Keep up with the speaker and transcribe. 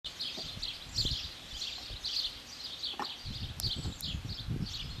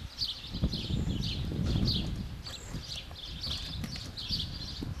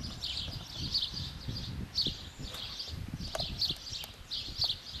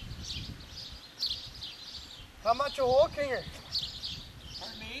How much a hole, Kinger?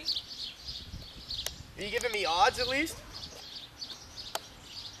 Pardon me? Are you giving me odds at least?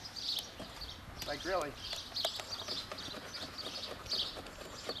 Like really?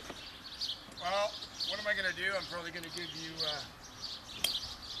 Well, what am I gonna do? I'm probably gonna give you,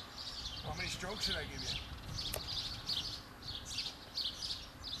 how many strokes should I give you?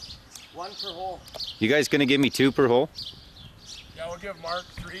 1 per hole. You guys gonna give me 2 per hole? Yeah, we'll give Mark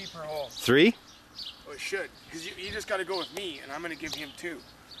 3 per hole. 3? Oh, it should, because you just gotta go with me, and I'm gonna give him 2.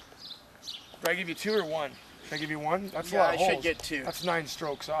 Do I give you 2 or 1? Should I give you 1? That's a lot of holes. I should get 2. That's 9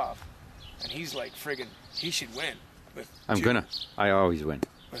 strokes off. And he's like friggin', he should win with 2. I always win.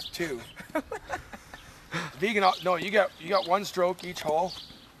 With 2. Vegan, no, you got 1 stroke each hole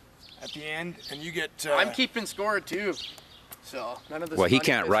at the end, and you get. I'm keeping score too, so none of this. Well, he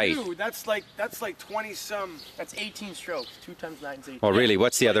can't write. Dude, that's like 20 some. That's 18 strokes. 2 times 9 is 18. Oh, really?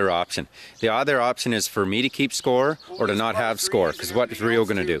 What's the other option? The other option is for me to keep score or to not have score. Because what is Reo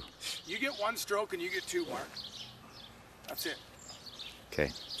gonna do? You get 1 stroke and you get 2, Mark. That's it.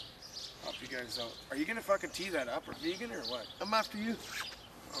 Okay. Help you guys out. Are you gonna fucking tee that up or vegan or what? I'm after you.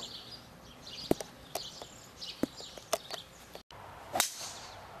 Oh.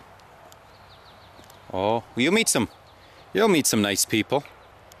 Oh, well, you'll meet some nice people.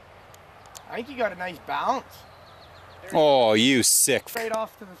 I think you got a nice bounce. Oh, you sick. Right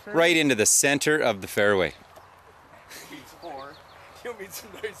off to the fairway. Right into the center of the fairway. Beats 4. You'll meet some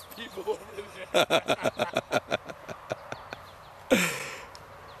nice people over there.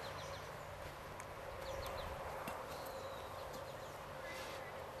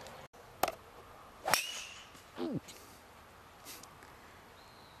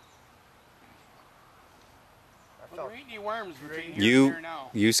 Well, there ain't any worms right here now.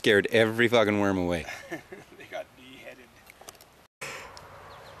 You scared every fucking worm away. They got beheaded.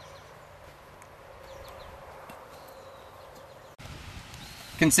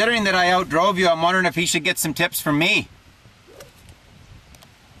 Considering that I outdrove you, I'm wondering if he should get some tips from me.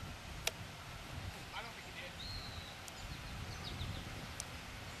 I don't think he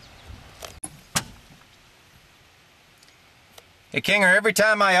did. Hey, Kinger, every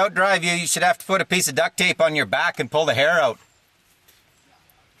time I outdrive you, you should have to put a piece of duct tape on your back and pull the hair out.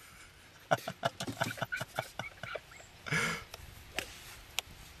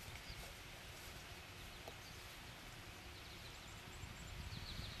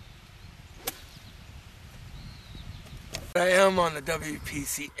 I am on the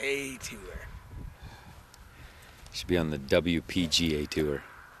WPCA tour. Should be on the WPGA tour.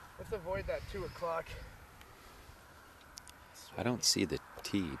 Let's avoid that 2 o'clock. I don't see the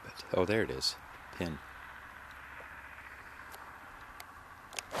T, but oh, there it is. Pin.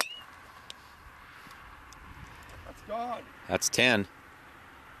 That's gone. That's 10.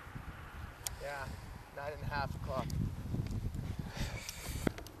 Yeah, 9.5 o'clock.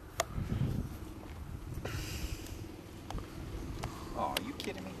 Oh, are you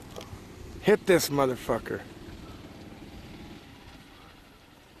kidding me? Hit this motherfucker.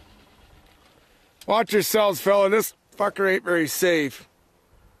 Watch yourselves, fella. This fucker ain't very safe.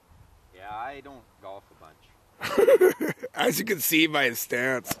 Yeah, I don't golf a bunch. As you can see by his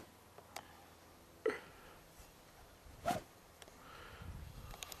stance.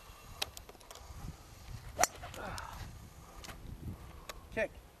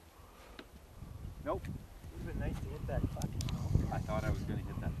 Kick. Nope. It would have been nice to hit that fucking. I thought I was going to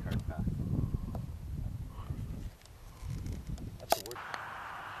hit that cart path. That's the worst.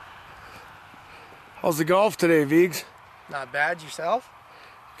 How's the golf today, Viggs? Not bad. Yourself?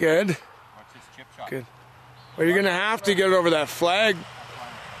 Good. What's his chip shot? Good. Well, you're gonna have to get over that flag.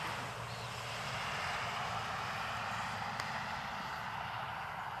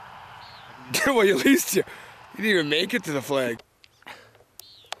 Well, at least you didn't even make it to the flag.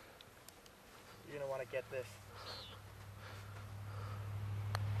 You're gonna want to get this.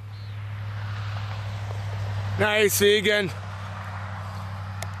 Nice, see you again.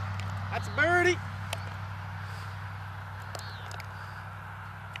 That's a birdie.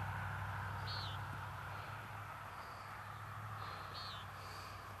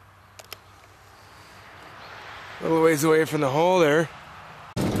 A little ways away from the hole there.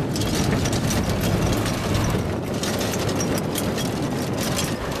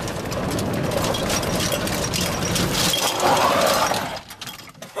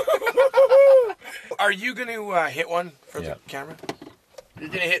 Are you going to hit one for the camera? You're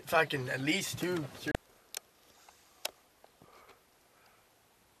gonna hit fucking at least 2.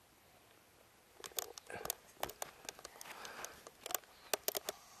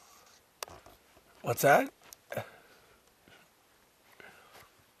 What's that?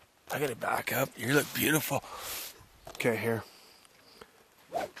 I gotta back up. You look beautiful. Okay, here.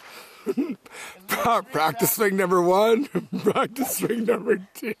 Practice swing number 1. Practice swing number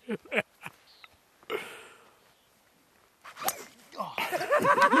 2.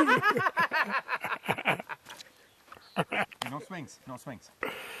 No swings. No swings.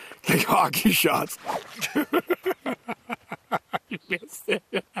 Like hockey shots. You missed it.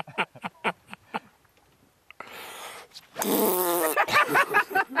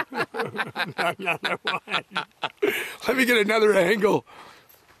 Another one. Let me get another angle.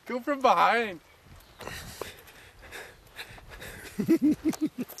 Go from behind.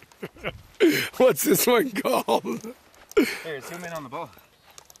 What's this one called? Here, zoom in on the ball.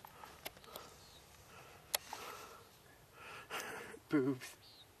 Boobs.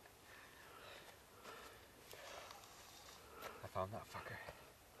 I found that fucker.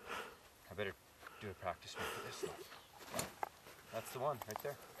 I better do a practice run for this stuff. That's the one right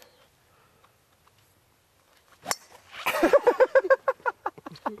there.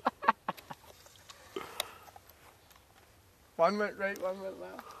 One went right, one went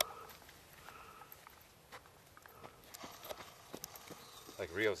left. Like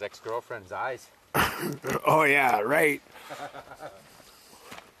Rio's ex-girlfriend's eyes. Oh yeah, right.